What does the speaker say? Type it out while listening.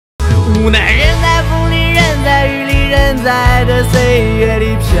无奈人在风里，人在雨里，人在这岁月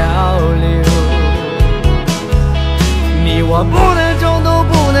里漂流。你我不能冲动，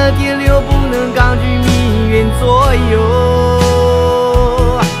不能停留，不能抗拒命运左右。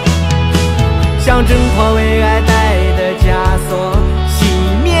像挣脱为爱戴的枷锁，熄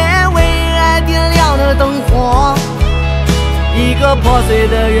灭为爱点亮的灯火。一个破碎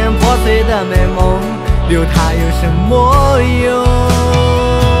的人，破碎的美梦，留它有什么用？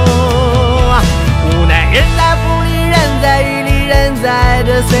无奈人在风里，人在雨里，人在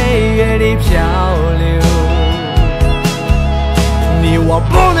这岁月里漂流。你我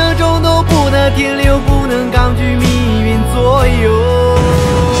不能冲动，不能停留，不能抗拒命运左右。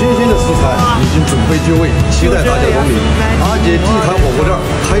新鲜的食材已经准备就位，期待大家光临。阿杰地摊火锅店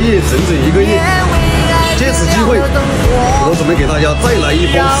开业整整1个月，借此机会，我准备给大家再来一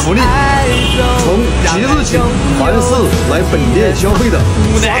波福利。从即日起，凡是来本店消费的，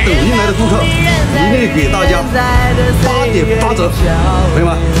刷抖音来的顾客，一律给大家8.8折。朋友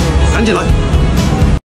们，赶紧来！